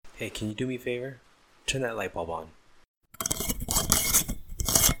Hey, can you do me a favor? Turn that light bulb on.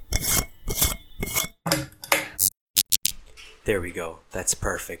 There we go. That's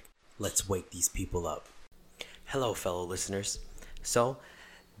perfect. Let's wake these people up. Hello, fellow listeners. So,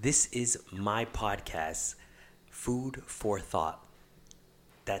 this is my podcast, Food for Thought.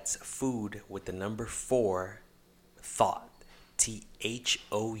 That's food with the number 4, thought. THOUGHT.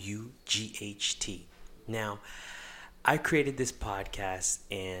 Now, I created this podcast,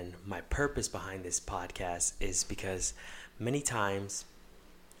 and my purpose behind this podcast is because many times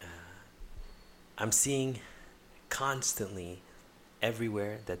I'm seeing constantly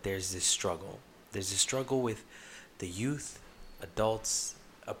everywhere that there's this struggle. There's a struggle with the youth, adults,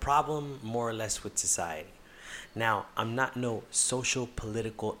 a problem more or less with society. Now, I'm not no social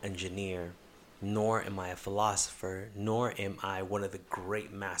political engineer, nor am I a philosopher, nor am I one of the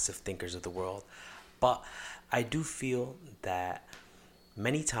great massive thinkers of the world. But I do feel that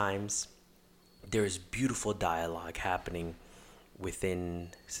many times there is beautiful dialogue happening within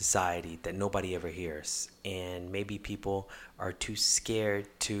society that nobody ever hears. And maybe people are too scared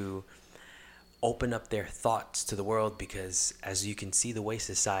to open up their thoughts to the world because, as you can see, the way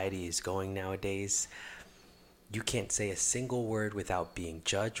society is going nowadays, you can't say a single word without being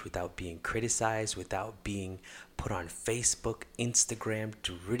judged, without being criticized, without being put on Facebook, Instagram,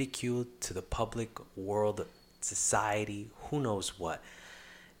 to ridicule to the public world, society, who knows what.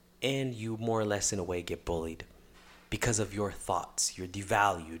 And you more or less in a way get bullied because of your thoughts. You're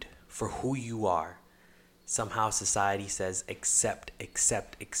devalued for who you are. Somehow society says accept,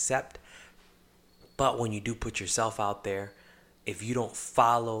 accept, accept. But when you do put yourself out there, if you don't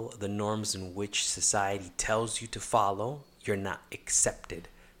follow the norms in which society tells you to follow, you're not accepted.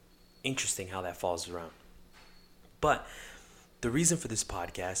 Interesting how that falls around. But the reason for this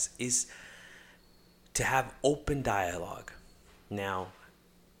podcast is to have open dialogue. Now,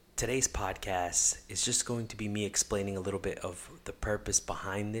 today's podcast is just going to be me explaining a little bit of the purpose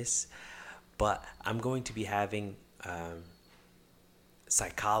behind this, but I'm going to be having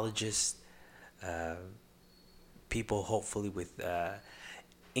psychologists, people hopefully with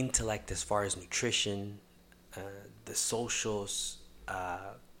intellect as far as nutrition, the social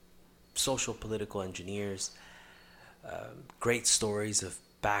political engineers, great stories of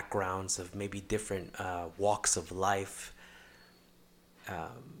backgrounds of maybe different walks of life.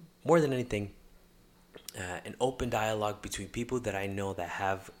 More than anything, an open dialogue between people that I know that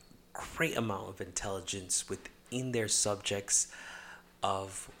have great amount of intelligence within their subjects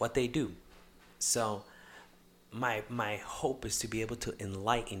of what they do. So my hope is to be able to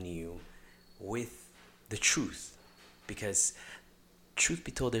enlighten you with the truth, because truth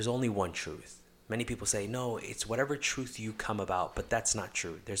be told, there's only one truth. Many people say, no, it's whatever truth you come about, but that's not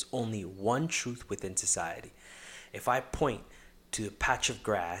true. There's only one truth within society. If I point to a patch of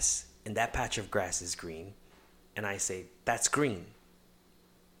grass and that patch of grass is green, and I say, that's green,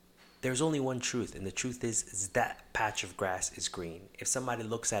 there's only one truth, and the truth is that patch of grass is green. If somebody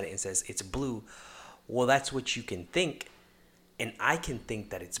looks at it and says it's blue, well, that's what you can think, and I can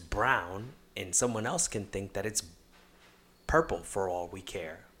think that it's brown, and someone else can think that it's purple for all we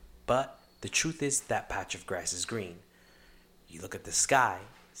care. But the truth is that patch of grass is green. You look at the sky,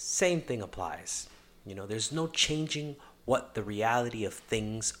 same thing applies. There's no changing what the reality of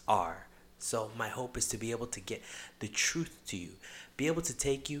things are. So my hope is to be able to get the truth to you, be able to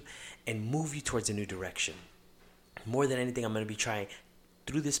take you and move you towards a new direction. More than anything, I'm going to be trying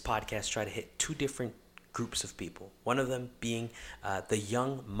through this podcast, try to hit 2 different groups of people. One of them being the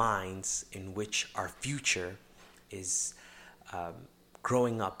young minds in which our future is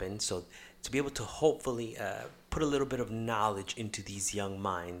growing up in. So to be able to hopefully put a little bit of knowledge into these young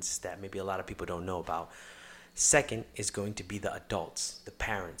minds that maybe a lot of people don't know about. Second is going to be the adults, the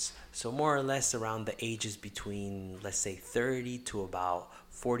parents. So more or less around the ages between, let's say, 30 to about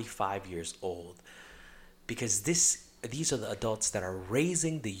 45 years old. Because these are the adults that are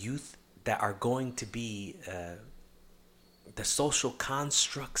raising the youth that are going to be the social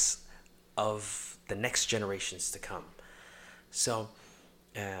constructs of the next generations to come. So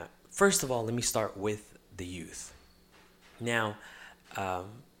first of all, let me start with the youth. Now,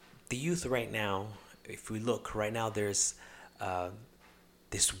 the youth right now, if we look right now, there's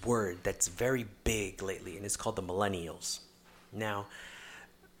this word that's very big lately, and it's called the millennials. Now,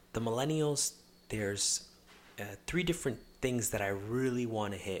 the millennials, there's 3 different things that I really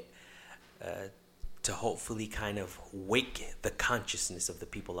want to hit to hopefully kind of wake the consciousness of the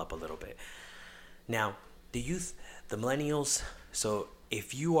people up a little bit. Now, the youth, the millennials, so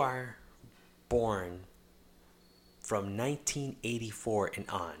if you are born from 1984 and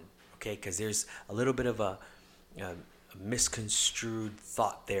on, okay, because there's a little bit of a misconstrued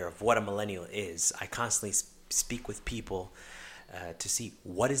thought there of what a millennial is. I constantly speak with people to see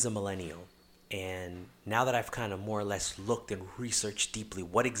what is a millennial. And now that I've kind of more or less looked and researched deeply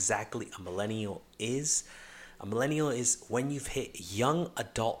what exactly a millennial is when you've hit young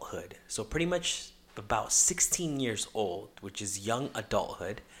adulthood. So pretty much about 16 years old, which is young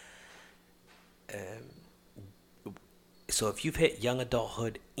adulthood. So if you've hit young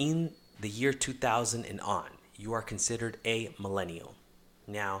adulthood in the year 2000 and on, you are considered a millennial.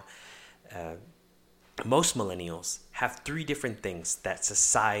 Now, most millennials have three different things that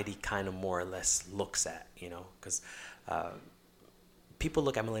society kind of more or less looks at, because people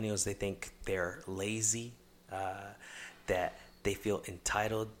look at millennials, they think they're lazy, that they feel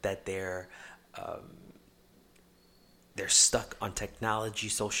entitled, that they're stuck on technology,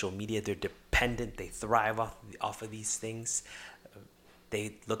 social media, they're dependent, they thrive off of these things.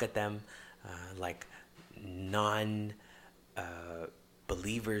 They look at them like non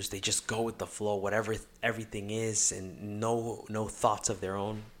believers. They just go with the flow, whatever everything is, and no thoughts of their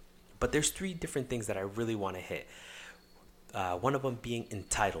own. But there's three different things that I really want to hit. One of them being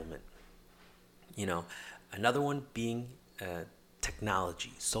entitlement. Another one being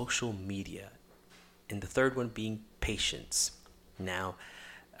technology, social media, and the third one being patience. Now,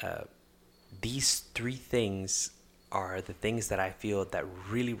 these three things are the things that I feel that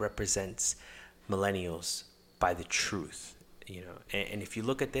really represents millennials by the truth. And if you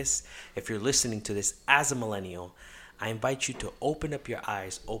look at this, if you're listening to this as a millennial, I invite you to open up your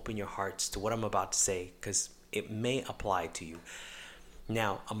eyes, open your hearts to what I'm about to say, because it may apply to you.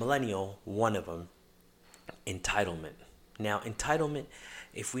 Now, a millennial, one of them, entitlement. Now, entitlement,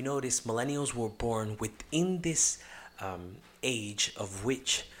 if we notice, millennials were born within this age of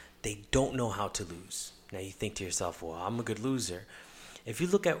which they don't know how to lose. Now, you think to yourself, well, I'm a good loser. If you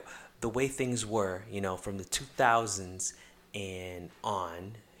look at the way things were, from the 2000s and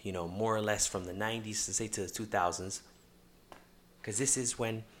on, more or less from the 90s to say to the 2000s, because this is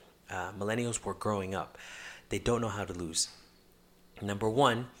when millennials were growing up. They don't know how to lose. Number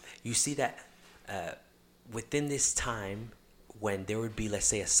one, you see that within this time when there would be, let's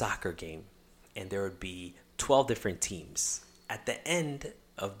say, a soccer game, and there would be 12 different teams. At the end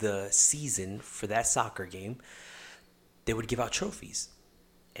of the season for that soccer game, they would give out trophies.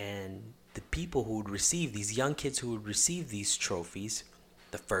 And the people who would receive, these young kids who would receive these trophies,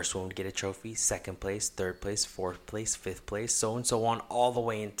 the first one would get a trophy, second place, third place, fourth place, fifth place, so and so on, all the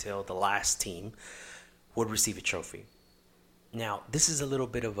way until the last team would receive a trophy. Now, this is a little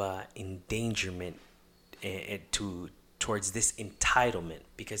bit of a endangerment towards this entitlement,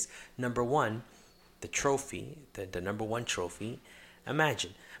 because number one, the trophy, the number one trophy,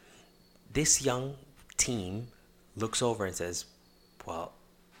 imagine this young team looks over and says, well,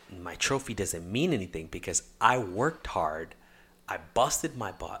 my trophy doesn't mean anything because I worked hard. I busted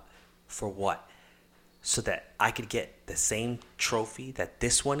my butt for what? So that I could get the same trophy that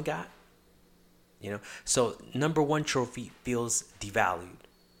this one got? So number one trophy feels devalued.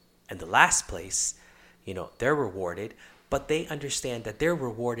 And the last place, they're rewarded, but they understand that they're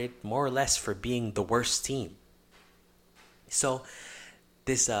rewarded more or less for being the worst team. So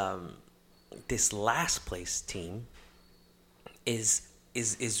this last place team is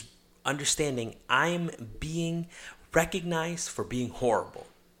understanding I'm being recognized for being horrible.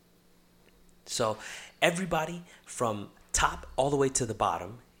 So everybody from top all the way to the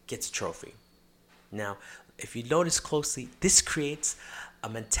bottom gets a trophy. Now, if you notice closely, this creates a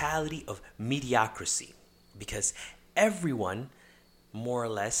mentality of mediocrity because everyone more or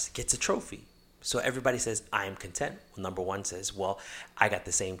less gets a trophy. So everybody says, I am content. Well, number one says, well, I got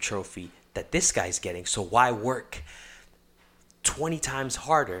the same trophy that this guy's getting, so why work 20 times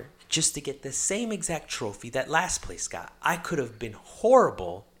harder just to get the same exact trophy that last place got? I could have been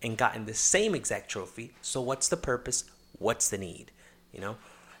horrible and gotten the same exact trophy, so what's the purpose? What's the need?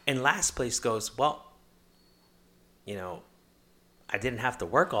 And last place goes, well, I didn't have to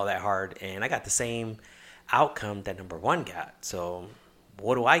work all that hard and I got the same outcome that number one got. So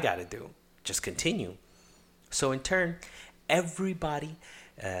what do I got to do? Just continue. So in turn, everybody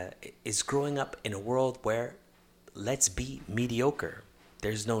is growing up in a world where let's be mediocre.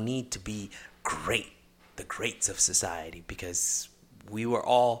 There's no need to be great, the greats of society, because we were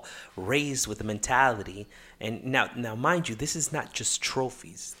all raised with a mentality. And now, mind you, this is not just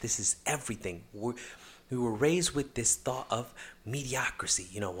trophies. This is everything. We were raised with this thought of mediocrity.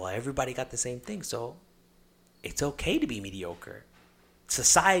 Well, everybody got the same thing, so it's okay to be mediocre.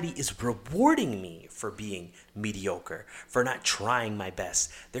 Society is rewarding me for being mediocre, for not trying my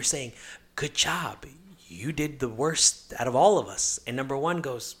best. They're saying, good job. You did the worst out of all of us. And number one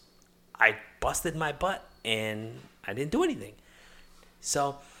goes, I busted my butt and I didn't do anything.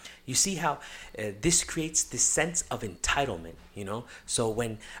 So you see how this creates this sense of entitlement, So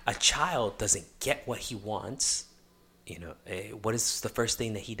when a child doesn't get what he wants, what is the first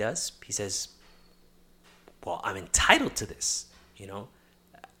thing that he does? He says, well, I'm entitled to this,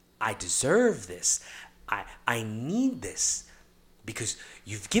 I deserve this. I need this because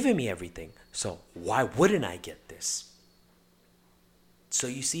you've given me everything. So why wouldn't I get this? So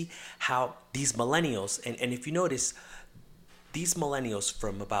you see how these millennials, and if you notice, these millennials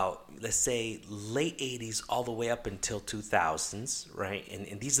from about, let's say, late 80s all the way up until 2000s, right?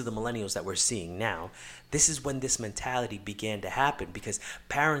 And these are the millennials that we're seeing now. This is when this mentality began to happen because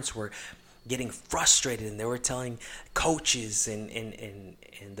parents were getting frustrated and they were telling coaches and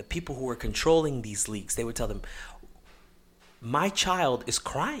the people who were controlling these leagues, they would tell them, my child is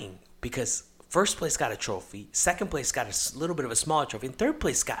crying because first place got a trophy, second place got a little bit of a smaller trophy, and third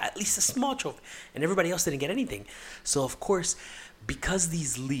place got at least a small trophy, and everybody else didn't get anything. So of course, because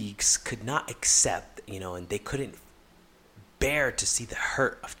these leagues could not accept, and they couldn't bear to see the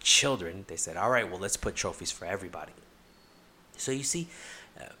hurt of children, they said, all right, well, let's put trophies for everybody. So you see,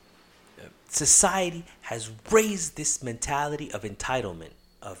 society has raised this mentality of entitlement,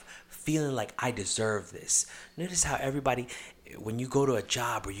 of feeling like I deserve this. Notice how everybody, when you go to a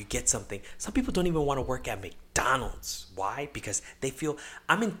job or you get something, some people don't even want to work at McDonald's. Why? Because they feel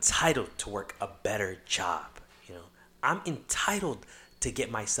I'm entitled to work a better job. I'm entitled to get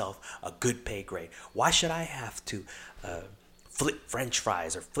myself a good pay grade. Why should I have to flip French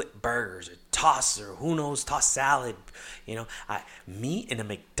fries or flip burgers or toss salad? Me in a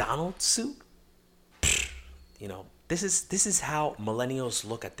McDonald's suit. This is how millennials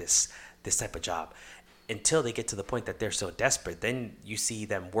look at this type of job until they get to the point that they're so desperate. Then you see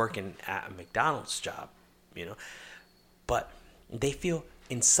them working at a McDonald's job, but they feel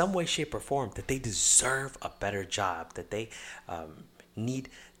in some way, shape, or form that they deserve a better job, that they need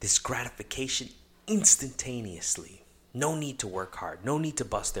this gratification instantaneously. No need to work hard, no need to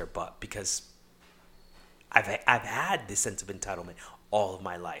bust their butt, because I've had this sense of entitlement all of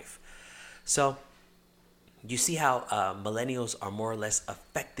my life. So you see how millennials are more or less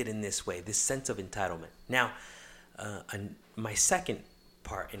affected in this way, this sense of entitlement. Now, my second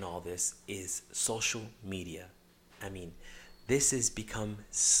part in all this is social media. I mean, this has become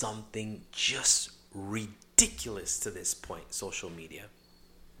something just ridiculous to this point, social media.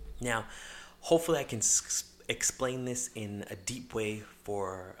 Now, hopefully I can explain this in a deep way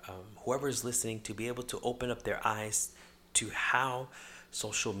for whoever is listening to be able to open up their eyes to how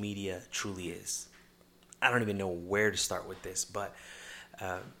social media truly is. I don't even know where to start with this, but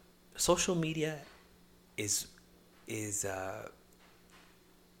social media is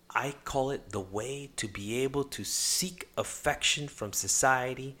I call it the way to be able to seek affection from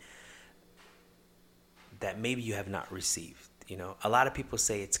society that maybe you have not received. A lot of people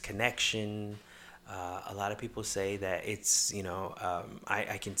say it's connection. A lot of people say that it's,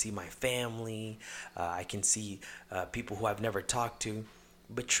 I can see my family. I can see people who I've never talked to.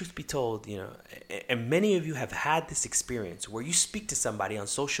 But truth be told, and many of you have had this experience where you speak to somebody on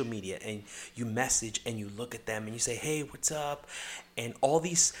social media and you message and you look at them and you say, hey, what's up? And all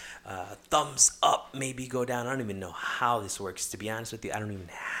these thumbs up maybe go down. I don't even know how this works. To be honest with you, I don't even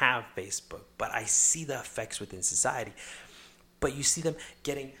have Facebook, but I see the effects within society. But you see them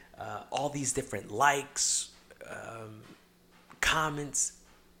getting all these different likes, comments,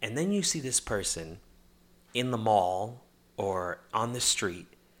 and then you see this person in the mall or on the street,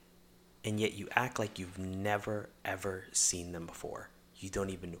 and yet you act like you've never, ever seen them before. You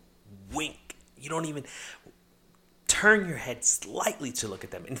don't even wink. You don't even turn your head slightly to look at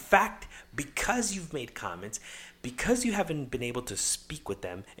them. In fact, because you've made comments, because you haven't been able to speak with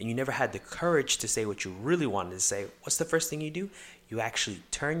them, and you never had the courage to say what you really wanted to say, what's the first thing you do? You actually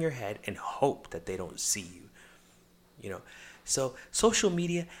turn your head and hope that they don't see you. So social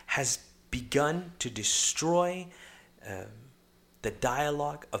media has begun to destroy the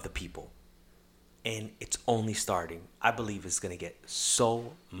dialogue of the people, and it's only starting. I believe it's going to get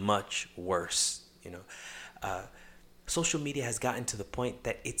so much worse. Social media has gotten to the point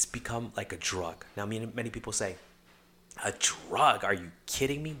that it's become like a drug. Now, many people say, a drug? Are you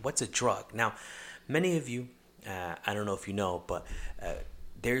kidding me? What's a drug? Now, many of you, I don't know if you know, but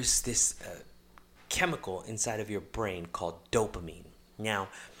there's this chemical inside of your brain called dopamine. Now,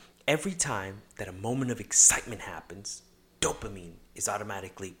 every time that a moment of excitement happens, dopamine is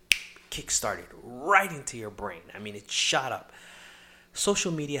automatically kick-started right into your brain. It's shot up.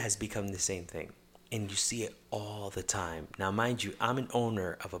 Social media has become the same thing, and you see it all the time. Now, mind you, I'm an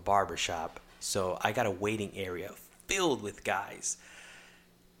owner of a barbershop, so I got a waiting area filled with guys,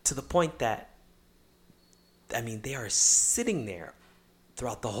 to the point that I mean, they are sitting there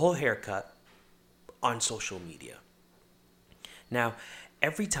throughout the whole haircut on social media. Now,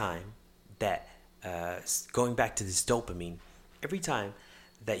 every time that, going back to this dopamine, every time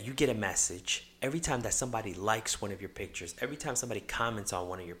that you get a message, every time that somebody likes one of your pictures, every time somebody comments on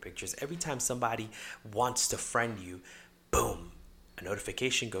one of your pictures, every time somebody wants to friend you, boom, a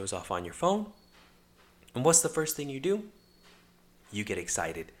notification goes off on your phone. And what's the first thing you do? You get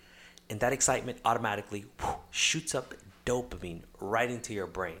excited. And that excitement automatically shoots up dopamine right into your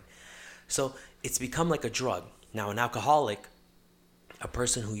brain. So it's become like a drug. Now, an alcoholic, a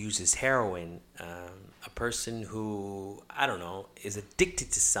person who uses heroin, a person who, I don't know, is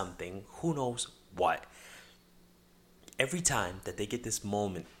addicted to something, who knows what. Every time that they get this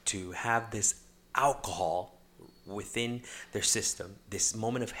moment to have this alcohol within their system, this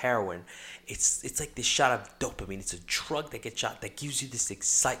moment of heroin, it's like this shot of dopamine. It's a drug that gets shot that gives you this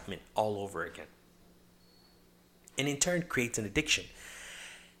excitement all over again. And in turn creates an addiction.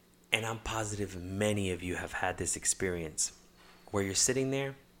 And I'm positive many of you have had this experience where you're sitting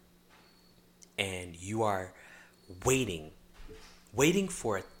there and you are waiting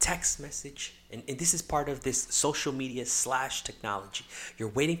for a text message. And this is part of this social media / technology. You're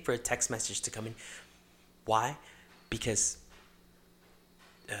waiting for a text message to come in. Why? Because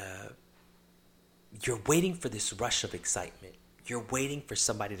you're waiting for this rush of excitement. You're waiting for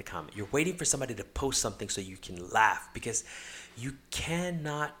somebody to comment. You're waiting for somebody to post something so you can laugh, because you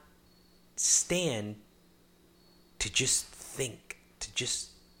cannot stand to just think, to just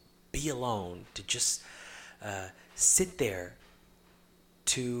be alone, to just sit there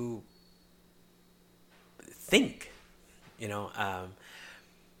to think,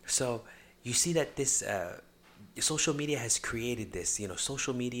 So you see that this social media has created this,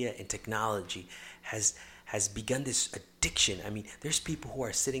 social media and technology has begun this addiction. I mean, there's people who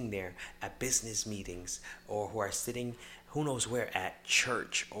are sitting there at business meetings, or who are sitting who knows where, at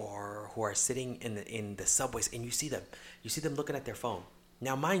church, or who are sitting in the subways, and you see them looking at their phone.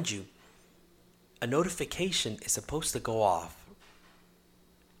 Now, mind you, a notification is supposed to go off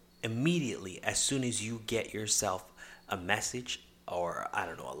immediately as soon as you get yourself a message, or I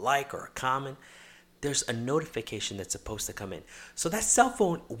don't know, a like or a comment. There's a notification that's supposed to come in. So that cell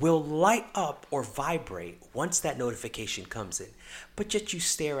phone will light up or vibrate once that notification comes in. But yet you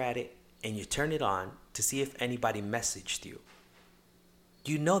stare at it and you turn it on to see if anybody messaged you.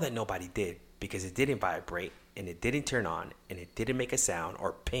 You know that nobody did, because it didn't vibrate and it didn't turn on and it didn't make a sound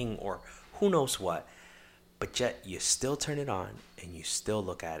or ping or who knows what. But yet you still turn it on and you still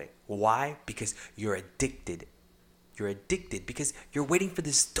look at it. Why? Because you're addicted. You're addicted because you're waiting for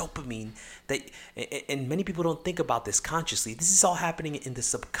this dopamine and many people don't think about this consciously. This is all happening in the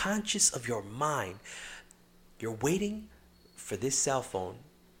subconscious of your mind. You're waiting for this cell phone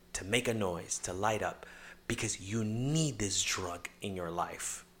to make a noise, to light up, because you need this drug in your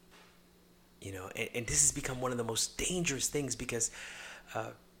life. And this has become one of the most dangerous things, because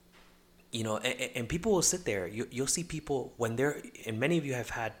and people will sit there. You'll see people when they're, and many of you have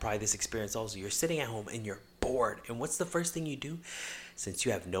had probably this experience also. You're sitting at home and you're bored, and what's the first thing you do? Since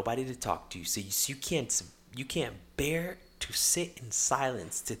you have nobody to talk to, so you can't bear to sit in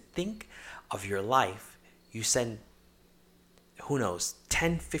silence to think of your life. You send, who knows,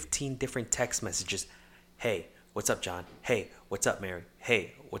 10, 15 different text messages. Hey, what's up, John? Hey, what's up, Mary?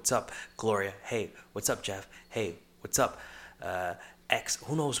 Hey, what's up, Gloria? Hey, what's up, Jeff? Hey, what's up, X?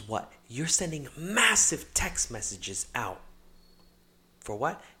 Who knows what? You're sending massive text messages out. For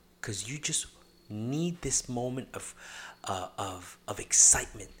what? Because you just need this moment of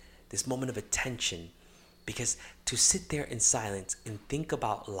excitement, this moment of attention. Because to sit there in silence and think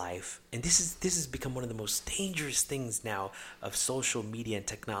about life, and this has become one of the most dangerous things now of social media and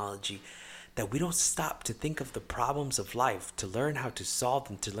technology, that we don't stop to think of the problems of life, to learn how to solve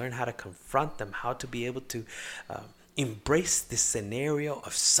them, to learn how to confront them, how to be able to embrace this scenario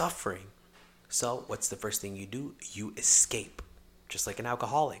of suffering. So what's the first thing you do? You escape, just like an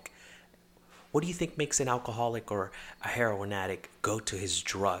alcoholic. What do you think makes an alcoholic or a heroin addict go to his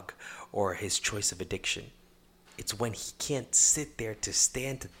drug or his choice of addiction? It's when he can't sit there to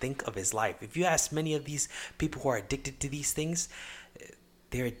stand to think of his life. If you ask many of these people who are addicted to these things,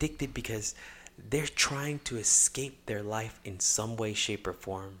 they're addicted because they're trying to escape their life in some way, shape, or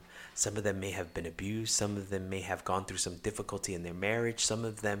form. Some of them may have been abused. Some of them may have gone through some difficulty in their marriage. Some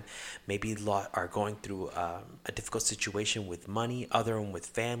of them maybe are going through a difficult situation with money, other one with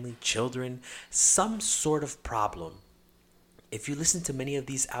family, children, some sort of problem. If you listen to many of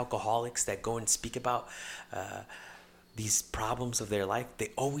these alcoholics that go and speak about these problems of their life,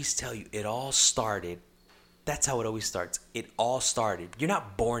 they always tell you it all started That's how it always starts. It all started. You're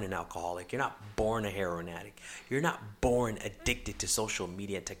not born an alcoholic. You're not born a heroin addict. You're not born addicted to social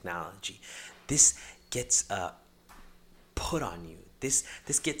media technology. This gets put on you. This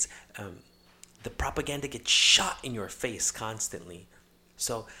gets the propaganda gets shot in your face constantly.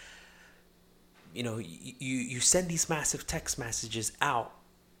 So, you send these massive text messages out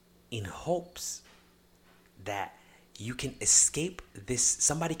in hopes that you can escape this.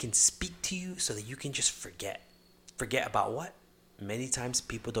 Somebody can speak to you so that you can just forget about what. Many times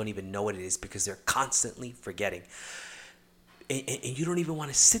people don't even know what it is because they're constantly forgetting, and you don't even want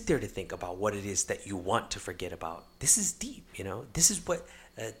to sit there to think about what it is that you want to forget about. This is deep. This is what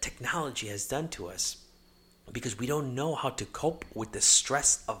technology has done to us, because we don't know how to cope with the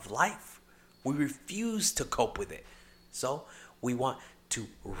stress of life. We refuse to cope with it, so we want to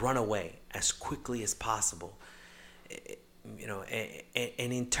run away as quickly as possible.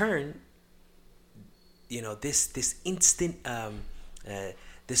 And in turn, this instant,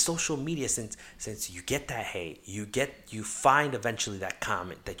 this social media, since you get that hate, you find eventually that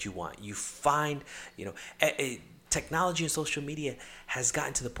comment that you want. You find, technology and social media has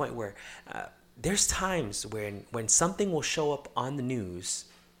gotten to the point where there's times when something will show up on the news,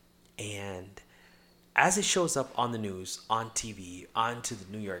 and as it shows up on the news, on TV, onto the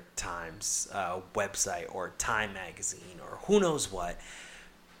New York Times website or Time magazine or who knows what,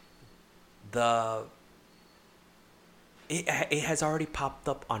 it has already popped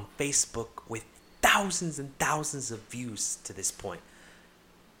up on Facebook with thousands and thousands of views to this point,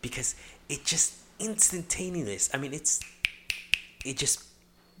 because it just instantaneous. I mean, it just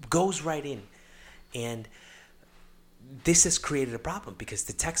goes right in, and this has created a problem because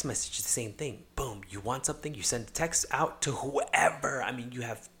the text message is the same thing. Boom, you want something, you send a text out to whoever. I mean, you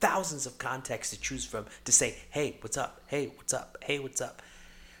have thousands of contacts to choose from to say, hey, what's up? Hey, what's up? Hey, what's up?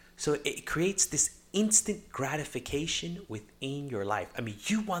 So it creates this instant gratification within your life. I mean,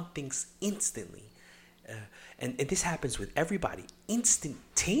 you want things instantly. And this happens with everybody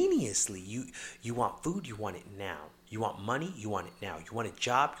instantaneously. You want food, you want it now. You want money, you want it now. You want a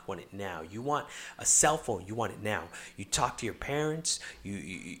job, you want it now. You want a cell phone, you want it now. You talk to your parents.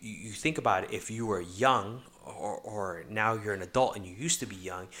 You think about it. If you were young, or now you're an adult and you used to be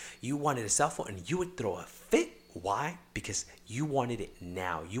young, you wanted a cell phone and you would throw a fit. Why? Because you wanted it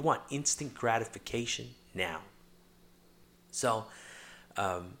now. You want instant gratification now. So,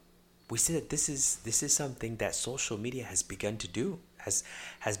 we see that this is something that social media has begun to do.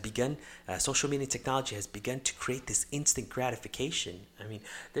 Social media technology has begun to create this instant gratification. I mean,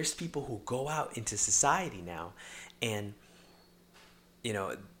 there's people who go out into society now, and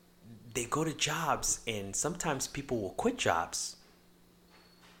they go to jobs, and sometimes people will quit jobs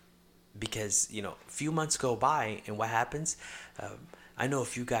because a few months go by, and what happens? I know a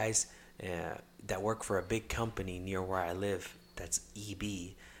few guys that work for a big company near where I live. That's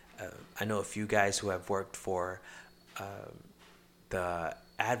EB. I know a few guys who have worked for the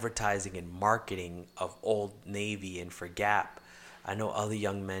advertising and marketing of Old Navy and for Gap. I know other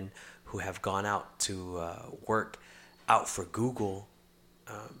young men who have gone out to work out for Google,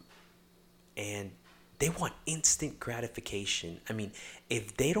 and they want instant gratification. I mean,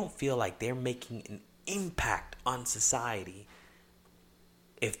 if they don't feel like they're making an impact on society,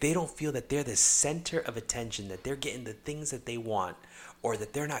 if they don't feel that they're the center of attention, that they're getting the things that they want, or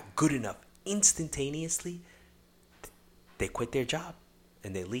that they're not good enough instantaneously, they quit their job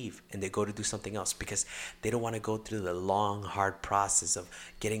and they leave and they go to do something else, because they don't want to go through the long, hard process of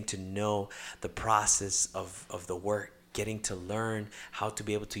getting to know the process of the work, getting to learn how to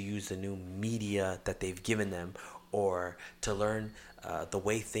be able to use the new media that they've given them, or to learn the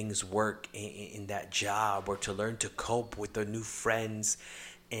way things work in that job, or to learn to cope with their new friends.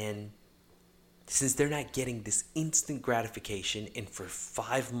 And since they're not getting this instant gratification, and for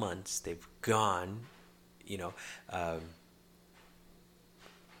 5 months they've gone,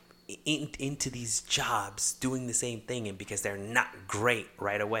 into these jobs doing the same thing, and because they're not great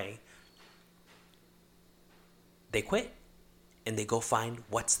right away, they quit and they go find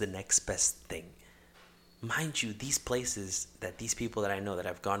what's the next best thing. Mind you, these places that these people that I know that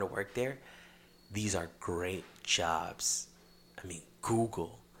have gone to work there, these are great jobs. I mean,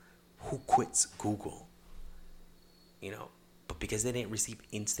 Google. Who quits Google? But because they didn't receive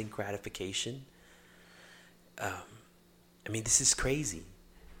instant gratification, this is crazy.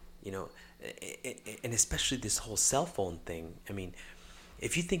 And especially this whole cell phone thing. I mean,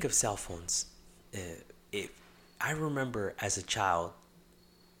 if you think of cell phones, I remember as a child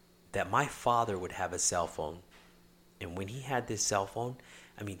that my father would have a cell phone, and when he had this cell phone,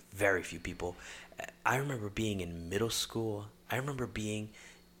 very few people. I remember being in middle school. I remember being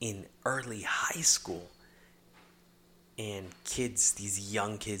in early high school, and kids, these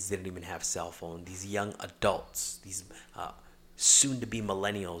young kids didn't even have cell phones. These young adults, these soon-to-be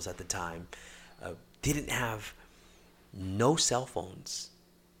millennials at the time, didn't have no cell phones.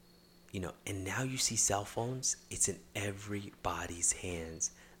 And now you see cell phones, it's in everybody's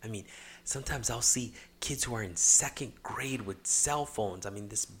hands. I mean, sometimes I'll see kids who are in second grade with cell phones. I mean,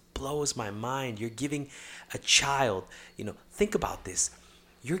 this blows my mind. You're giving a child, think about this.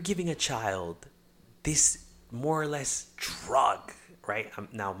 You're giving a child this more or less drug, right?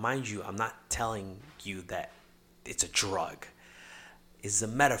 Now, mind you, I'm not telling you that it's a drug. It's a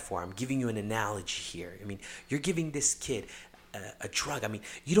metaphor. I'm giving you an analogy here. I mean, you're giving this kid a drug. I mean,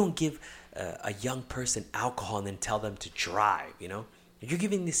 you don't give a young person alcohol and then tell them to drive, You're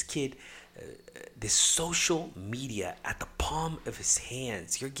giving this kid this social media at the palm of his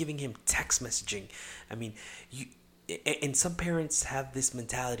hands. You're giving him text messaging. I mean, and some parents have this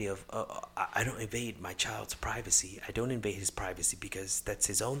mentality of, I don't invade my child's privacy. I don't invade his privacy because that's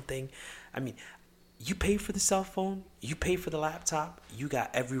his own thing. I mean, you pay for the cell phone. You pay for the laptop. You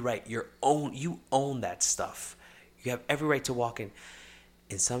got every right. You own that stuff. You have every right to walk in.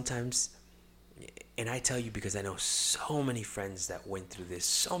 And sometimes, and I tell you because I know so many friends that went through this,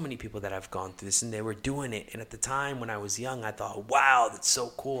 so many people that have gone through this, and they were doing it. And at the time when I was young, I thought, wow, that's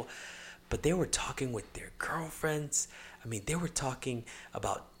so cool. But they were talking with their girlfriends. I mean, they were talking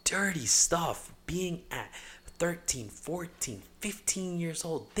about dirty stuff, being at 13, 14, 15 years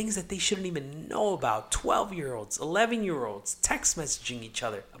old, things that they shouldn't even know about. 12-year-olds, 11-year-olds, text messaging each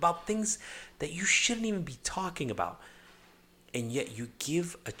other about things that you shouldn't even be talking about. And yet you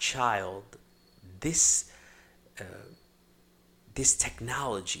give a child this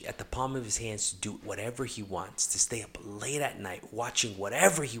technology at the palm of his hands to do whatever he wants, to stay up late at night watching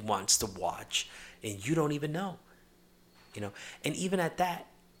whatever he wants to watch, and you don't even know. And even at that,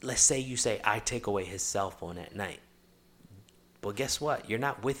 let's say you say, I take away his cell phone at night. Well, guess what? You're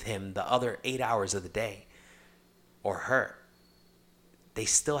not with him the other 8 hours of the day, or her. They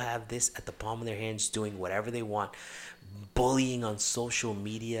still have this at the palm of their hands, doing whatever they want, bullying on social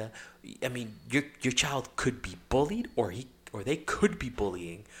media. I mean, your child could be bullied, or they could be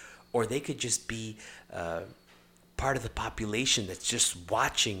bullying, or they could just be part of the population that's just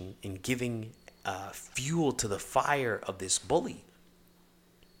watching and giving fuel to the fire of this bully.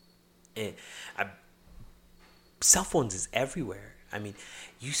 And cell phones is everywhere. I mean,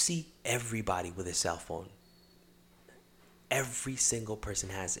 you see everybody with a cell phone. Every single person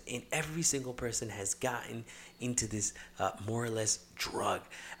has it, and every single person has gotten into this more or less drug.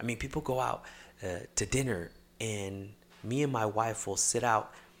 I mean, people go out to dinner, and me and my wife will sit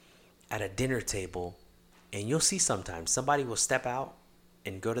out at a dinner table, and you'll see sometimes somebody will step out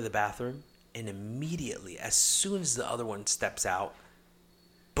and go to the bathroom, and immediately, as soon as the other one steps out,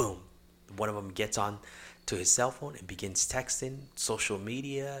 boom, one of them gets on to his cell phone and begins texting, social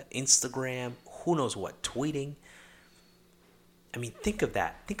media, Instagram, who knows what, tweeting. I mean, think of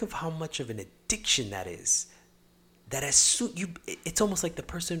that. Think of how much of an addiction that is. That as soon it's almost like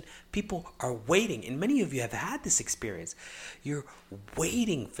people are waiting, and many of you have had this experience. You're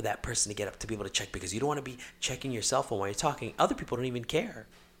waiting for that person to get up to be able to check, because you don't want to be checking your cell phone while you're talking. Other people don't even care.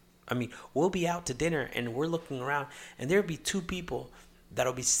 I mean, we'll be out to dinner and we're looking around, and there'll be two people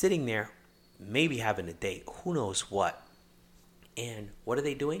that'll be sitting there, maybe having a date, who knows what. And what are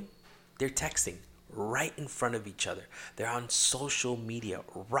they doing? They're texting right in front of each other. They're on social media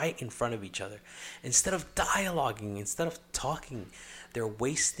right in front of each other. Instead of dialoguing, instead of talking, they're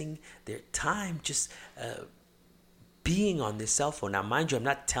wasting their time just being on this cell phone. Now, mind you,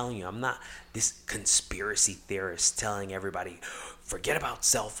 I'm not this conspiracy theorist telling everybody, forget about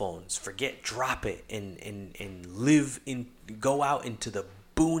cell phones, drop it, and go out into the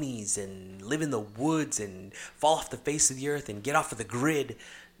boonies and live in the woods and fall off the face of the earth and get off of the grid.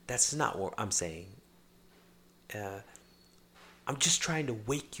 That's not what I'm saying. I'm just trying to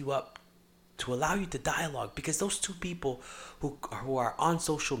wake you up to allow you to dialogue, because those two people who are on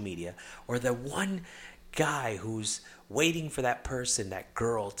social media, or the one guy who's waiting for that person, that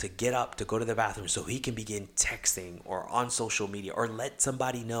girl, to get up to go to the bathroom so he can begin texting or on social media, or let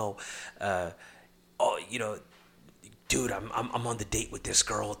somebody know, dude, I'm on the date with this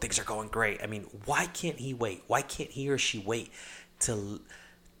girl, things are going great. I mean, why can't he wait? Why can't he or she wait to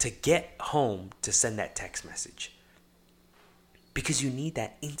get home to send that text message? Because you need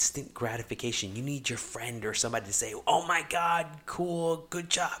that instant gratification. You need your friend or somebody to say, oh my God, cool, good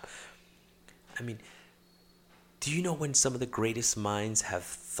job. I mean, do you know when some of the greatest minds have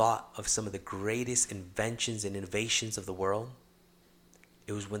thought of some of the greatest inventions and innovations of the world?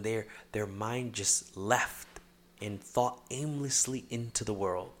 It was when their mind just left and thought aimlessly into the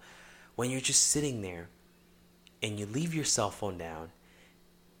world. When you're just sitting there and you leave your cell phone down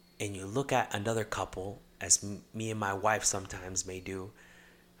and you look at another couple, as me and my wife sometimes may do,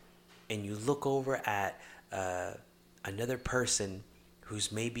 and you look over at another person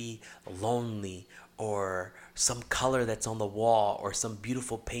who's maybe lonely, or some color that's on the wall, or some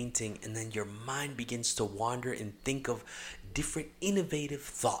beautiful painting, and then your mind begins to wander and think of different innovative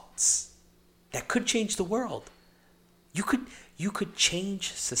thoughts that could change the world. You could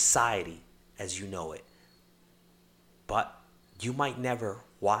change society as you know it. But you might never.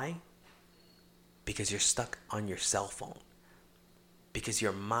 Why? Because you're stuck on your cell phone. Because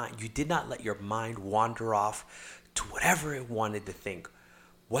you did not let your mind wander off to whatever it wanted to think,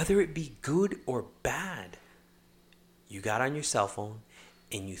 whether it be good or bad. You got on your cell phone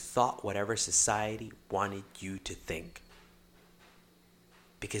and you thought whatever society wanted you to think.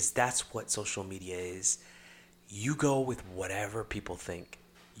 Because that's what social media is. You go with whatever people think.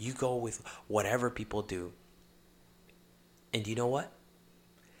 You go with whatever people do. And you know what?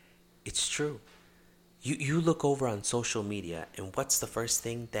 It's true. You look over on social media, and what's the first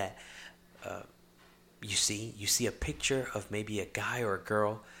thing that you see? You see a picture of maybe a guy or a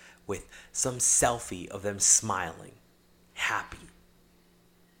girl with some selfie of them smiling, happy.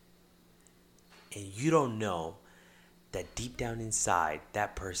 And you don't know that deep down inside,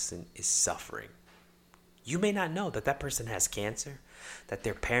 that person is suffering. You may not know that that person has cancer, that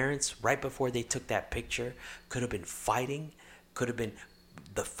their parents, right before they took that picture, could have been fighting,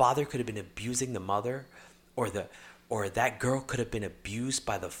 the father could have been abusing the mother, or that girl could have been abused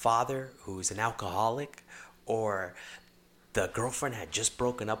by the father who's an alcoholic, or the girlfriend had just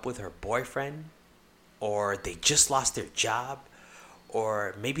broken up with her boyfriend, or they just lost their job,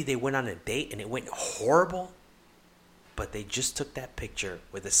 or maybe they went on a date and it went horrible, but they just took that picture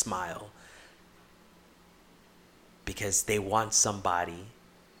with a smile because they want somebody.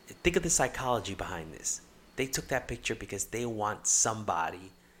 Think of the psychology behind this. They took that picture because they want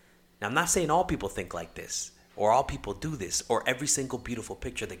somebody. Now, I'm not saying all people think like this, or all people do this, or every single beautiful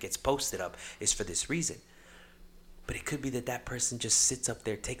picture that gets posted up is for this reason. But it could be that that person just sits up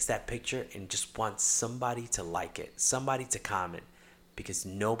there, takes that picture, and just wants somebody to like it, somebody to comment, because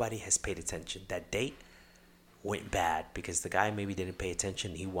nobody has paid attention. That date went bad because the guy maybe didn't pay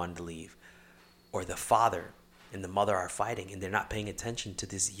attention, he wanted to leave. Or the father and the mother are fighting and they're not paying attention to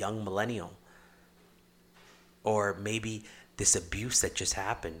this young millennial. Or maybe this abuse that just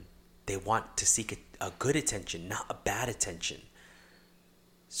happened, they want to seek a good attention, not a bad attention.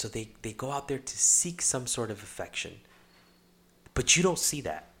 So they go out there to seek some sort of affection. But you don't see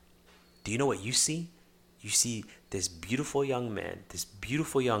that. Do you know what you see? You see this beautiful young man, this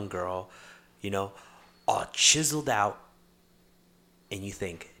beautiful young girl, all chiseled out. And you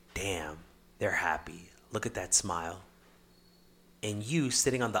think, damn, they're happy. Look at that smile. And you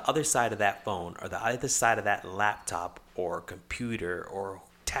sitting on the other side of that phone, or the other side of that laptop or computer or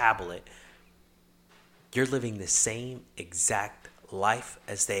tablet, you're living the same exact life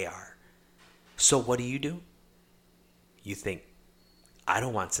as they are. So what do? You think, I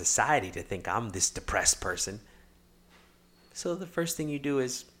don't want society to think I'm this depressed person. So the first thing you do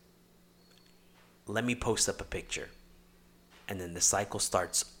is, let me post up a picture. And then the cycle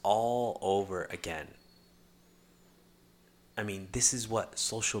starts all over again. I mean, this is what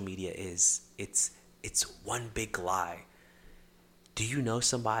social media is. It's one big lie. Do you know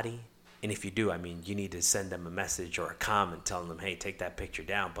somebody? And if you do, you need to send them a message or a comment telling them, hey, take that picture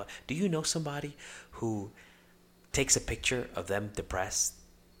down. But do you know somebody who takes a picture of them depressed,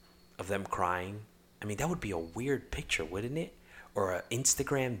 of them crying? That would be a weird picture, wouldn't it? Or an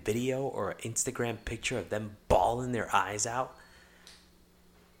Instagram video or an Instagram picture of them bawling their eyes out.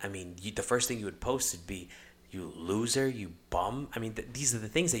 The first thing you would post would be, you loser, you bum. These are the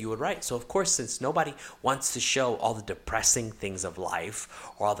things that you would write. So, of course, since nobody wants to show all the depressing things of life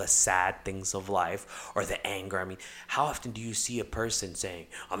or all the sad things of life or the anger, how often do you see a person saying,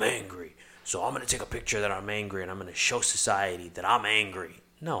 I'm angry, so I'm going to take a picture that I'm angry and I'm going to show society that I'm angry?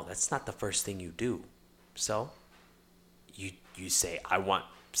 No, that's not the first thing you do. So, you say, I want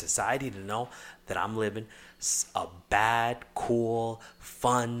society to know that I'm living a bad, cool,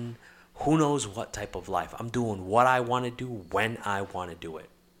 fun, who knows what type of life. I'm doing what I want to do when I want to do it.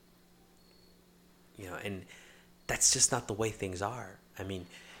 And that's just not the way things are.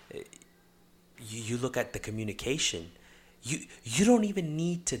 You look at the communication. You don't even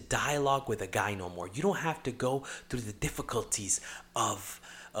need to dialogue with a guy no more. You don't have to go through the difficulties of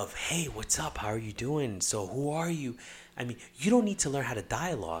hey, what's up? How are you doing? So who are you? You don't need to learn how to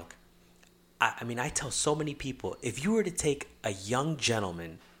dialogue. I tell so many people, if you were to take a young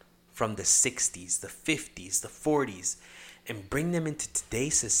gentleman from the 60s, the 50s, the 40s, and bring them into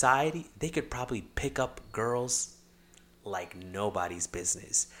today's society, they could probably pick up girls like nobody's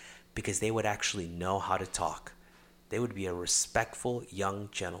business because they would actually know how to talk. They would be a respectful young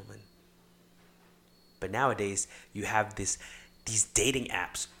gentleman. But nowadays, you have these dating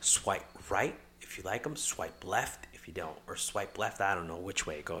apps. Swipe right if you like them, swipe left if you don't, or swipe left. I don't know which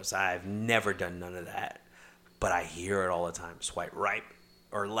way it goes. I've never done none of that, but I hear it all the time. Swipe right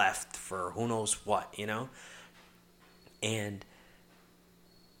or left for who knows what, And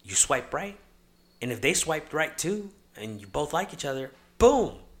you swipe right, and if they swiped right too, and you both like each other,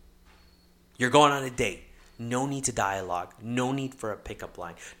 boom, you're going on a date. No need to dialogue. No need for a pickup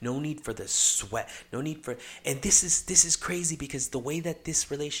line. No need for the sweat. No need for, and this is crazy because the way that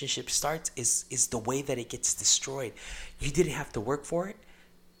this relationship starts is the way that it gets destroyed. You didn't have to work for it.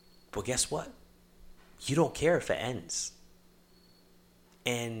 Well, guess what? You don't care if it ends.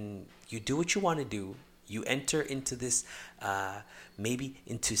 And you do what you want to do. You enter into this, maybe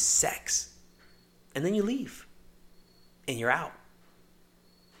into sex, and then you leave, and you're out.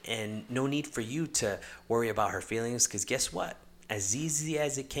 And no need for you to worry about her feelings, because guess what? As easy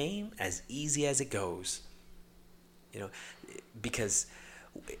as it came, as easy as it goes. Because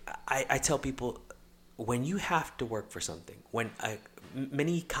I tell people, when you have to work for something,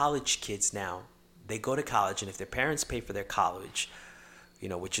 many college kids now, they go to college, and if their parents pay for their college,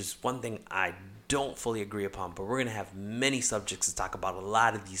 which is one thing I don't fully agree upon, but we're going to have many subjects to talk about a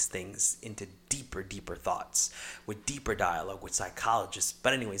lot of these things into deeper thoughts, with deeper dialogue with psychologists.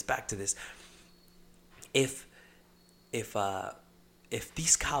 But anyways, back to this. If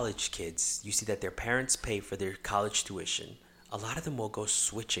these college kids, you see that their parents pay for their college tuition, a lot of them will go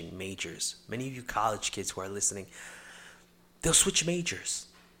switching majors. Many of you college kids who are listening, they'll switch majors.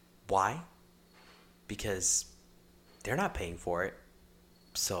 Why? Because they're not paying for it.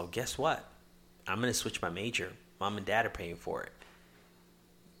 So guess what? I'm going to switch my major. Mom and dad are paying for it.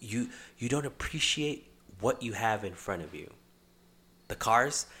 You don't appreciate what you have in front of you. The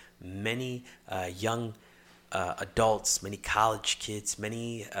cars, many young adults, many college kids,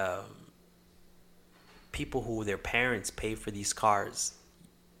 many people who their parents pay for these cars,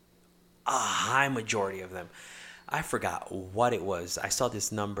 a high majority of them. I forgot what it was. I saw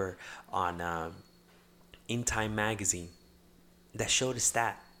this number on In Time magazine that showed a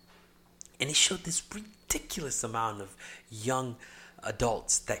stat, and it showed this ridiculous amount of young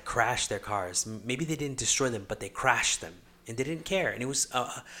adults that crashed their cars. Maybe they didn't destroy them, but they crashed them, and they didn't care. And it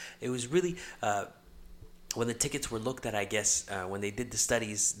was really when the tickets were looked at, I guess when they did the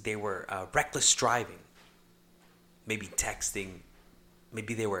studies, they were reckless driving, maybe texting,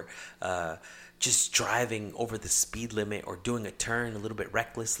 maybe they were just driving over the speed limit or doing a turn a little bit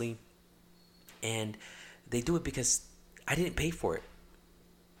recklessly, and they do it because I didn't pay for it.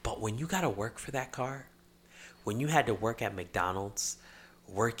 But when you got to work for that car, when you had to work at McDonald's,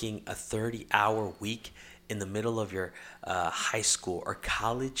 working a 30-hour week in the middle of your high school or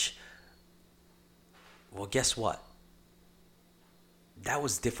college, well, guess what? That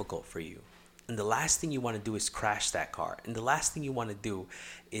was difficult for you. And the last thing you want to do is crash that car. And the last thing you want to do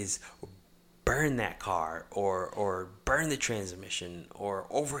is burn that car or burn the transmission or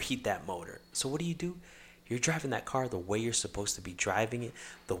overheat that motor. So what do? You're driving that car the way you're supposed to be driving it,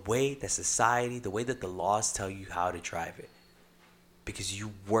 the way that society, the way that the laws tell you how to drive it, because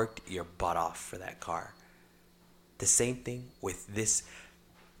you worked your butt off for that car. The same thing with this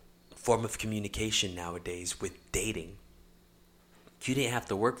form of communication nowadays with dating. You didn't have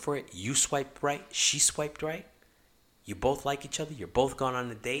to work for it. You swiped right. She swiped right. You both like each other. You're both going on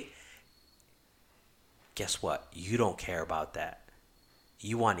a date. Guess what? You don't care about that.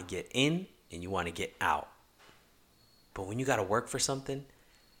 You want to get in and you want to get out. But when you got to work for something,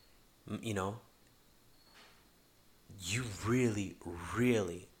 you really,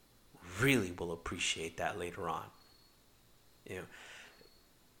 really, really will appreciate that later on.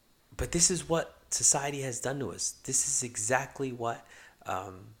 But this is what society has done to us. This is exactly what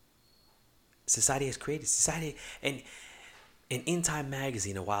society has created. Society, and In Time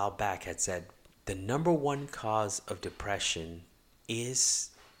magazine a while back had said the number one cause of depression is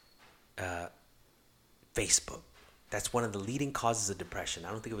Facebook. That's one of the leading causes of depression. I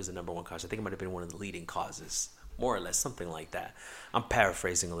don't think it was the number one cause. I think it might have been one of the leading causes, more or less, something like that. I'm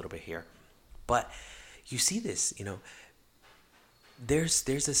paraphrasing a little bit here. But you see this, there's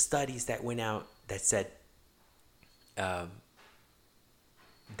a studies that went out that said that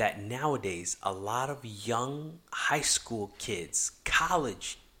nowadays a lot of young high school kids,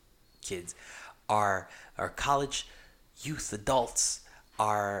 college kids, or college youth adults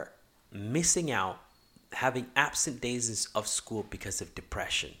are missing out, having absent days of school because of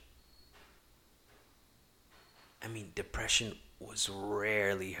depression. I mean, depression was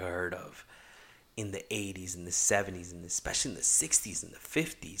rarely heard of in the 80s and the 70s and especially in the 60s and the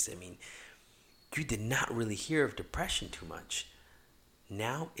 50s. I mean, you did not really hear of depression too much.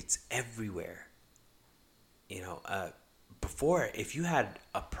 Now it's everywhere. You know, before, if you had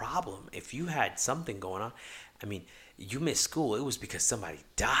a problem, if you had something going on, I mean, you missed school, it was because somebody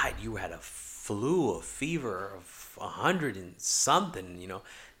died. You had a flu, a fever of 100 and something, you know.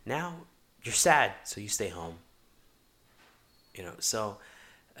 Now you're sad, so you stay home. You know, so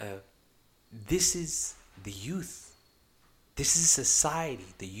this is the youth. This is society.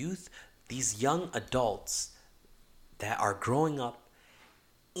 The youth, these young adults that are growing up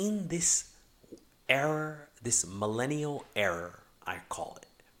in this era, this millennial era, I call it.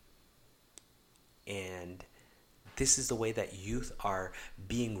 And this is the way that youth are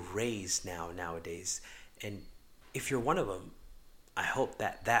being raised nowadays. And if you're one of them, I hope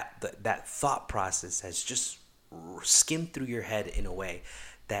that thought process has just skimmed through your head in a way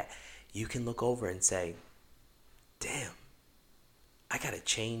that you can look over and say, damn, I got to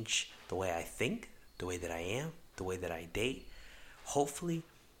change the way I think, the way that I am, the way that I date. Hopefully,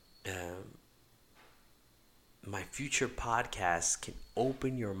 my future podcast can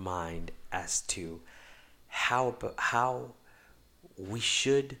open your mind as to how we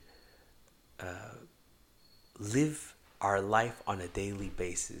should live our life on a daily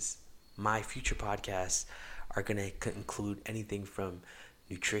basis. My future podcasts are going to include anything from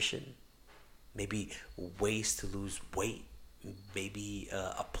nutrition, maybe ways to lose weight, maybe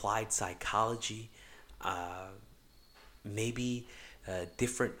applied psychology, maybe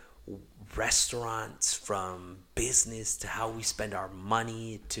different restaurants, from business to how we spend our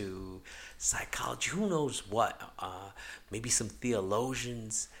money to psychology, who knows what, maybe some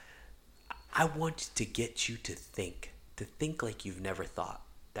theologians. I want to get you to think like you've never thought.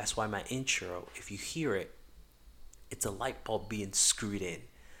 That's why my intro, if you hear it, it's a light bulb being screwed in.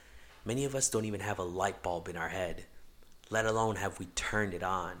 Many of us don't even have a light bulb in our head, let alone have we turned it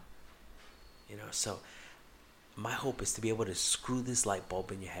on. You know, so my hope is to be able to screw this light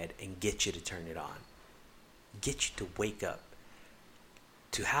bulb in your head and get you to turn it on. Get you to wake up.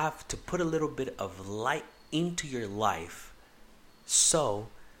 To have to put a little bit of light into your life so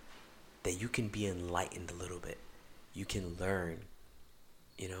that you can be enlightened a little bit. You can learn,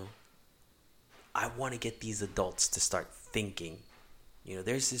 you know. I want to get these adults to start thinking. You know,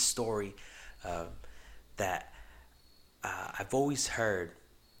 there's this story that I've always heard,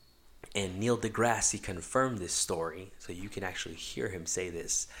 and Neil deGrasse confirmed this story, so you can actually hear him say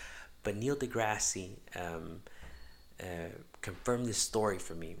this. But Neil deGrasse confirmed this story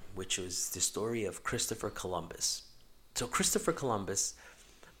for me, which was the story of Christopher Columbus. So Christopher Columbus,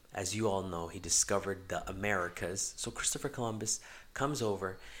 as you all know, he discovered the Americas. So Christopher Columbus comes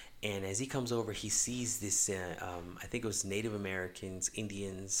over, and as he comes over, he sees this, I think it was Native Americans,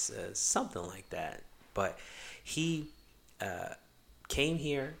 Indians, something like that. But he came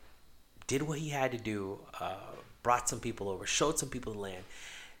here, did what he had to do, brought some people over, showed some people the land.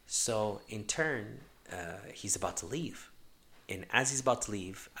 So in turn, he's about to leave. And as he's about to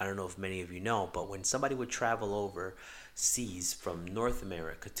leave, I don't know if many of you know, but when somebody would travel overseas from North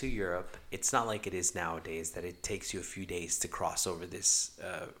America to Europe, it's not like it is nowadays that it takes you a few days to cross over this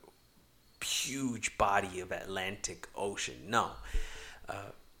huge body of Atlantic Ocean. No,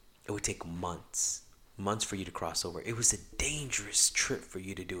 it would take months for you to cross over. It was a dangerous trip for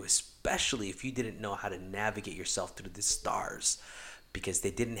you to do, especially if you didn't know how to navigate yourself through the stars, because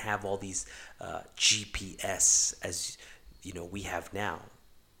they didn't have all these GPS as you know we have now.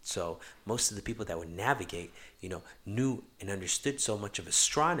 So most of the people that would navigate, you know, knew and understood so much of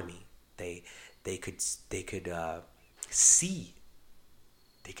astronomy. They could see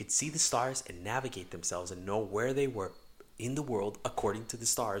the stars and navigate themselves and know where they were in the world according to the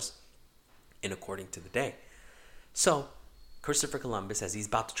stars and according to the day. So Christopher Columbus, as he's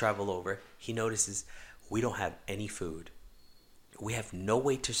about to travel over, he notices we don't have any food. We have no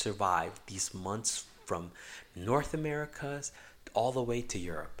way to survive these months from North America all the way to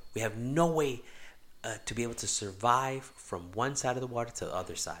Europe. We have no way to be able to survive from one side of the water to the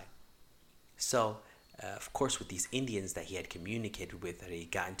other side. So, of course, with these Indians that he had communicated with, that he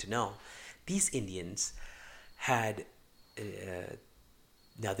had gotten to know, these Indians had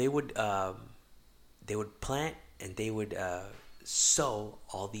now they would plant and they would sow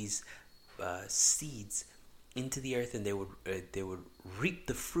all these seeds into the earth, and they would reap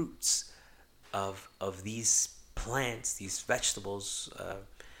the fruits of these plants, these vegetables,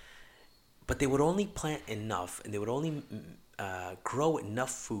 but they would only plant enough, and they would only grow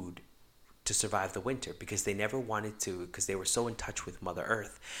enough food to survive the winter, because they never wanted to, because they were so in touch with Mother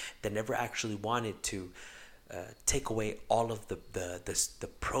Earth, they never actually wanted to take away all of the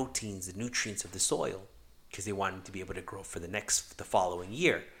proteins, the nutrients of the soil, because they wanted to be able to grow for the following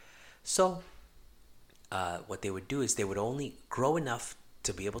year. So what they would do is they would only grow enough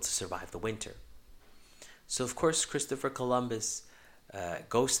to be able to survive the winter. So of course Christopher Columbus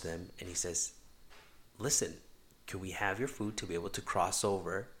goes to them and he says, listen, can we have your food to be able to cross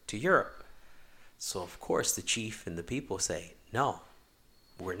over to Europe? So of course the chief and the people say, no,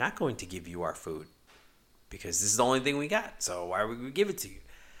 we're not going to give you our food because this is the only thing we got. So why would we give it to you?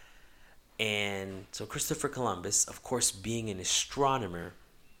 And so Christopher Columbus, of course, being an astronomer,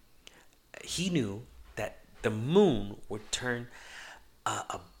 he knew that the moon would turn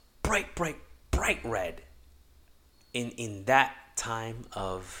a bright, bright, bright red in that time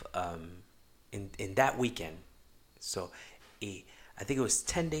of in that weekend. So I think it was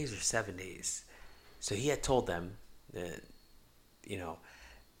 10 days or 7 days. So he had told them,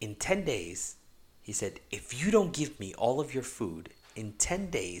 in 10 days, he said, if you don't give me all of your food in 10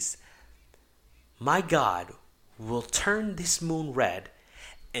 days, my God will turn this moon red,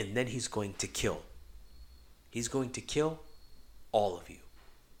 and then he's going to kill. He's going to kill all of you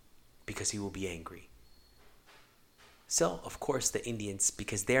because he will be angry. So, of course, the Indians,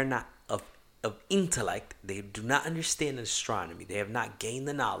 because they're not of intellect, they do not understand astronomy. They have not gained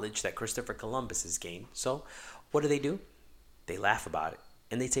the knowledge that Christopher Columbus has gained. So, what do? They laugh about it,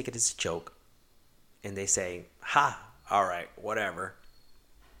 and they take it as a joke. And they say, ha, all right, whatever.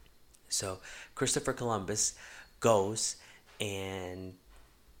 So Christopher Columbus goes and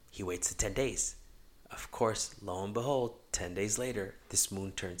he waits the 10 days. Of course, lo and behold, 10 days later, this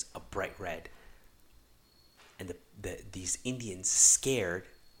moon turns a bright red. And these Indians, scared,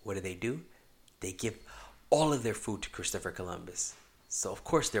 what do? They give all of their food to Christopher Columbus. So, of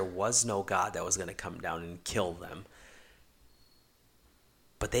course, there was no God that was going to come down and kill them.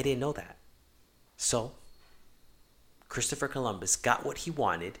 But they didn't know that. So, Christopher Columbus got what he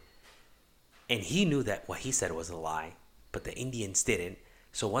wanted, and he knew that what he said was a lie, but the Indians didn't.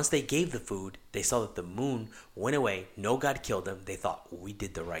 So once they gave the food, they saw that the moon went away, no God killed them. They thought, we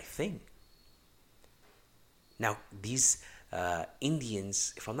did the right thing. Now, these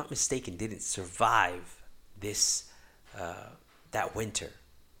Indians, if I'm not mistaken, didn't survive that winter.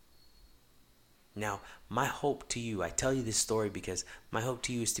 Now, my hope to you, I tell you this story because my hope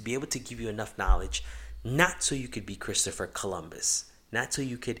to you is to be able to give you enough knowledge, not so you could be Christopher Columbus, not so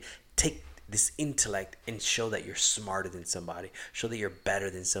you could take this intellect and show that you're smarter than somebody, show that you're better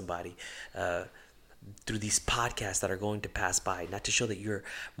than somebody through these podcasts that are going to pass by, not to show that you're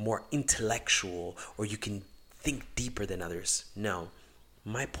more intellectual or you can think deeper than others. No,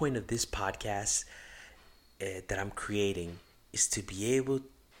 my point of this podcast that I'm creating is to be able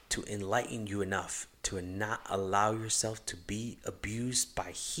to enlighten you enough to not allow yourself to be abused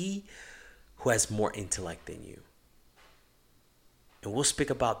by he who has more intellect than you. And we'll speak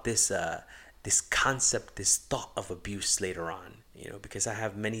about this concept, this thought of abuse later on, because I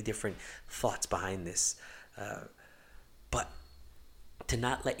have many different thoughts behind this. But to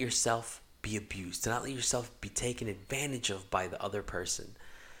not let yourself be abused, to not let yourself be taken advantage of by the other person,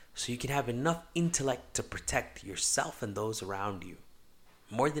 so you can have enough intellect to protect yourself and those around you.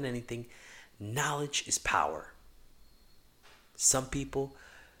 More than anything, knowledge is power. Some people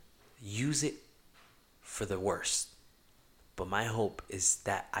use it for the worst. But my hope is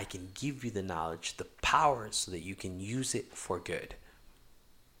that I can give you the knowledge, the power, so that you can use it for good.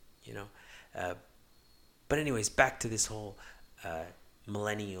 But anyways, back to this whole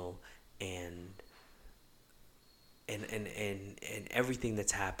millennial and everything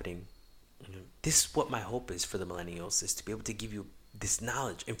that's happening. This is what my hope is for the millennials, is to be able to give you this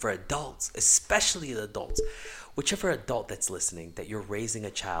knowledge. And for adults, especially the adults, whichever adult that's listening, that you're raising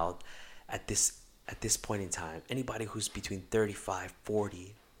a child at this point in time, anybody who's between 35,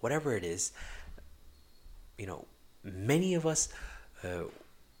 40, whatever it is, many of us,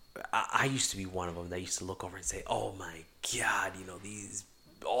 I used to be one of them that used to look over and say, oh my God,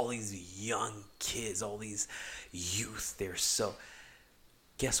 all these young kids, all these youth, they're so...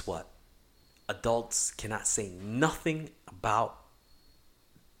 Guess what? Adults cannot say nothing about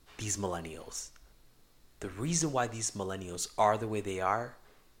these millennials. The reason why these millennials are the way they are,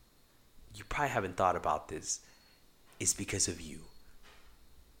 you probably haven't thought about this, is because of you.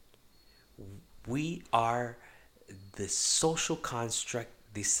 We are the social construct,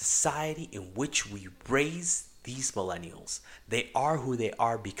 the society in which we raise these millennials. They are who they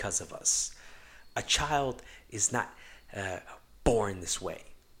are because of us. A child is not born this way.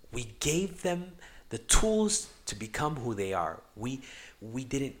 We gave them the tools to become who they are. We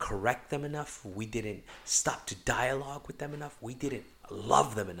didn't correct them enough. We didn't stop to dialogue with them enough. We didn't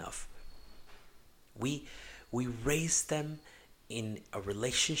love them enough. We We raise them in a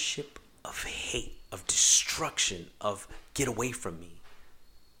relationship of hate, of destruction, of get away from me.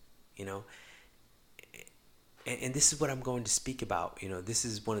 You know, and this is what I'm going to speak about. This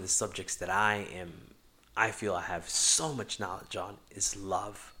is one of the subjects that I feel I have so much knowledge on, is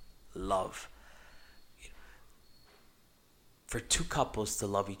love. Love. For two couples to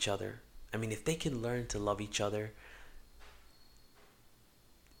love each other, I mean, if they can learn to love each other,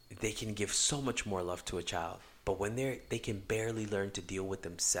 they can give so much more love to a child. But when they can barely learn to deal with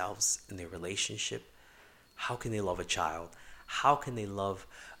themselves in their relationship, how can they love a child? How can they love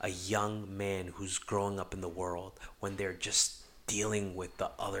a young man who's growing up in the world when they're just dealing with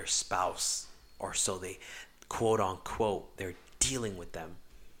the other spouse? Or so they, quote unquote, they're dealing with them.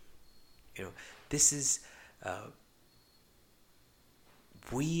 This is,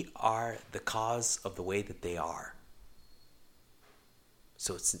 we are the cause of the way that they are.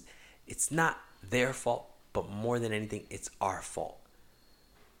 So it's not their fault, but more than anything, it's our fault.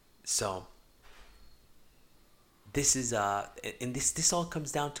 So this is and this all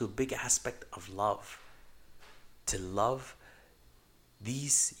comes down to a big aspect of love. To love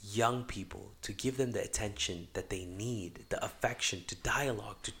these young people, to give them the attention that they need, the affection, to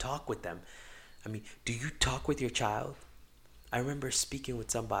dialogue, to talk with them. I mean, do you talk with your child? I remember speaking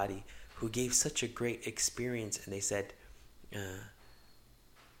with somebody who gave such a great experience, and they said,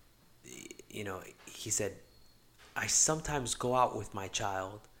 he said, I sometimes go out with my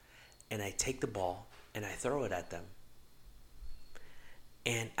child and I take the ball and I throw it at them.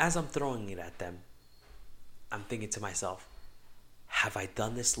 And as I'm throwing it at them, I'm thinking to myself, have I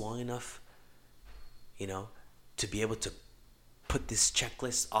done this long enough, to be able to put this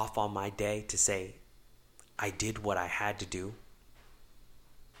checklist off on my day to say, I did what I had to do?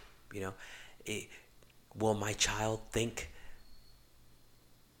 Will my child think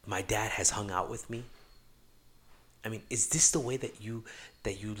my dad has hung out with me? I mean, is this the way that you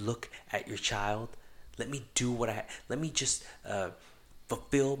look at your child? Let me do let me just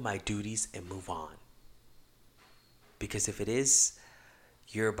fulfill my duties and move on. Because if it is,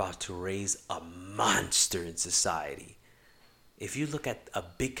 you're about to raise a monster in society. If you look at a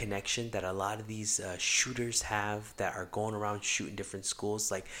big connection that a lot of these shooters have that are going around shooting different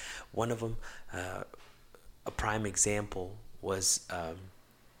schools, like one of them, a prime example was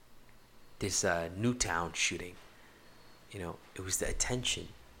this Newtown shooting. It was the attention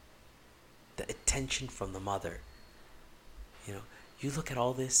from the mother. You look at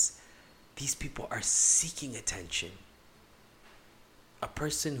all this, these people are seeking attention. A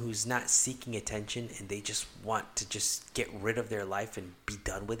person who's not seeking attention and they just want to just get rid of their life and be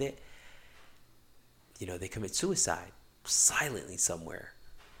done with it, they commit suicide silently somewhere.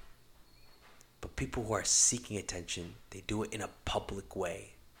 But people who are seeking attention, they do it in a public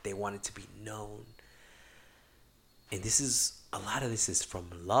way. They want it to be known. And a lot of this is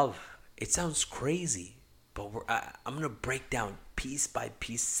from love. It sounds crazy, but I'm going to break down piece by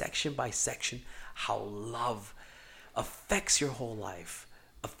piece, section by section, how love affects your whole life,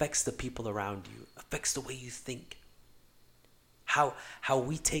 affects the people around you, affects the way you think. How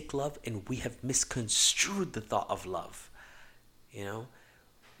we take love and we have misconstrued the thought of love.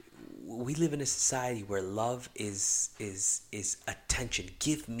 We live in a society where love is attention.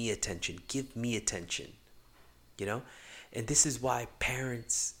 Give me attention. Give me attention. And this is why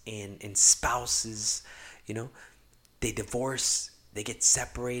parents and spouses, they divorce, they get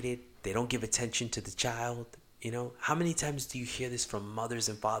separated, they don't give attention to the child. How many times do you hear this from mothers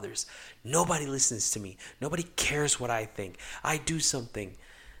and fathers? Nobody listens to me. Nobody cares what I think. I do something,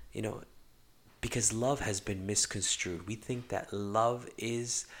 because love has been misconstrued. We think that love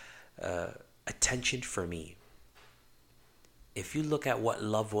is attention for me. If you look at what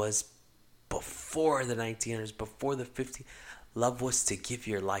love was before the 1900s, before the 50s, love was to give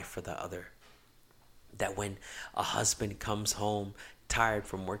your life for the other. That when a husband comes home tired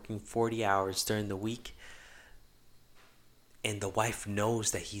from working 40 hours during the week, and the wife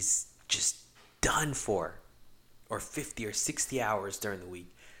knows that he's just done for, or 50 or 60 hours during the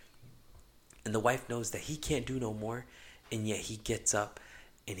week, and the wife knows that he can't do no more, and yet he gets up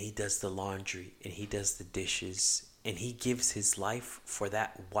and he does the laundry and he does the dishes and he gives his life for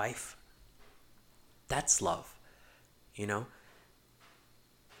that wife, that's love.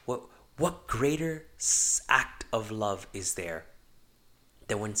 What greater act of love is there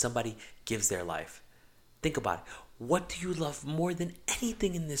than when somebody gives their life? Think about it. What do you love more than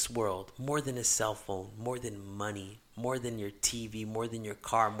anything in this world? More than a cell phone, more than money, more than your TV, more than your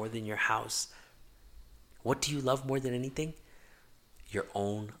car, more than your house? What do you love more than anything? Your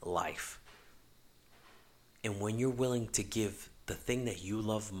own life. And when you're willing to give the thing that you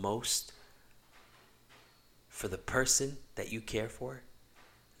love most, for the person that you care for,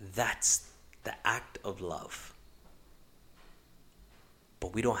 that's the act of love.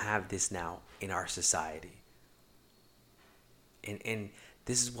 But we don't have this now in our society. And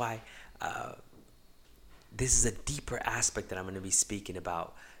this is why this is a deeper aspect that I'm going to be speaking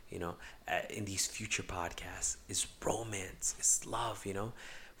about, in these future podcasts, is romance, is love,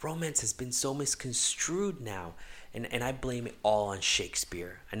 Romance has been so misconstrued now. And I blame it all on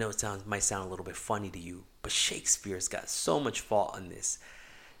Shakespeare. I know it might sound a little bit funny to you, but Shakespeare's got so much fault on this.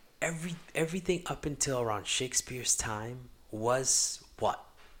 Everything up until around Shakespeare's time was what?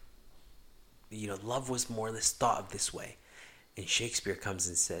 Love was more or less thought of this way. And Shakespeare comes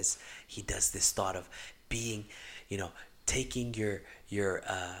and says he does this thought of being, taking your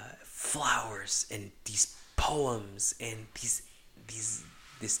flowers and these poems and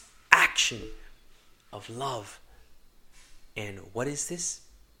this action of love. And what is this?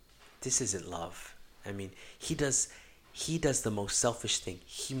 This isn't love. I mean, he does the most selfish thing.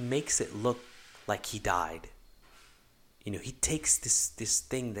 He makes it look like he died. He takes this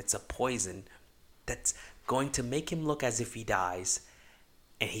thing that's a poison that's going to make him look as if he dies,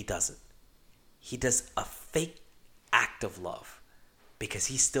 and he doesn't. He does a fake act of love because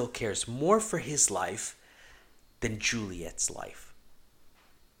he still cares more for his life than Juliet's life.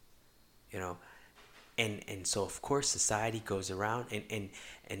 And so of course society goes around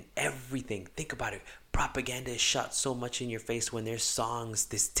and everything. Think about it. Propaganda is shot so much in your face when there's songs,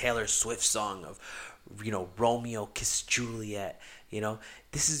 this Taylor Swift song of, Romeo kissed Juliet.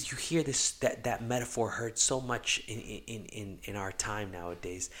 This is, you hear this, that metaphor heard so much in our time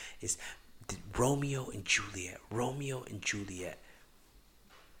nowadays, is Romeo and Juliet.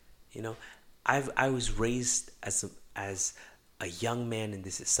 I was raised as a young man in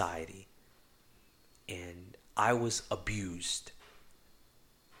this society, and I was abused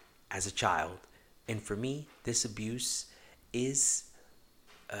as a child. And for me, this abuse is,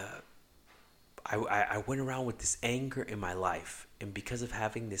 I went around with this anger in my life. And because of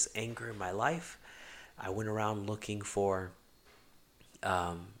having this anger in my life, I went around looking for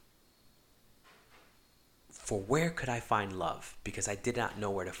where could I find love, because I did not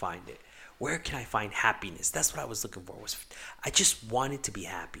know where to find it. Where can I find happiness? That's what I was looking for. I just wanted to be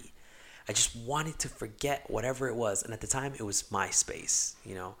happy. I just wanted to forget whatever it was. And at the time, it was MySpace,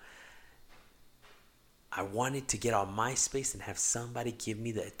 I wanted to get on MySpace and have somebody give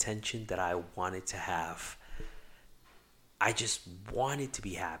me the attention that I wanted to have. I just wanted to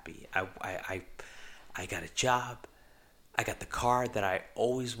be happy. I got a job. I got the car that I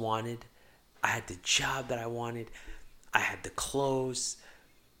always wanted. I had the job that I wanted. I had the clothes.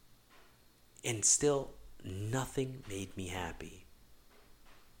 And still, nothing made me happy.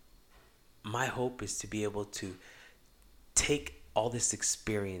 My hope is to be able to take all this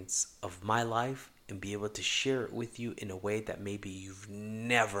experience of my life and be able to share it with you in a way that maybe you've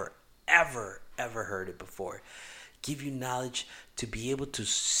never, ever, ever heard it before. Give you knowledge to be able to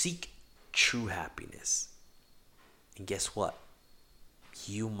seek true happiness. And guess what?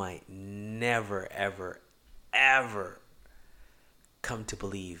 You might never, ever, ever come to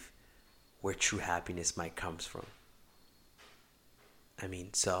believe where true happiness might come from.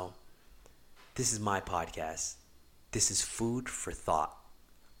 So this is my podcast. This is food for thought.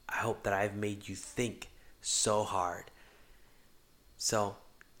 I hope that I've made you think so hard. So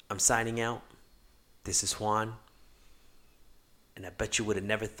I'm signing out. This is Juan. And I bet you would have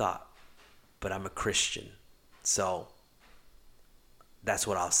never thought, but I'm a Christian. So that's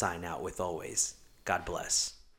what I'll sign out with always. God bless.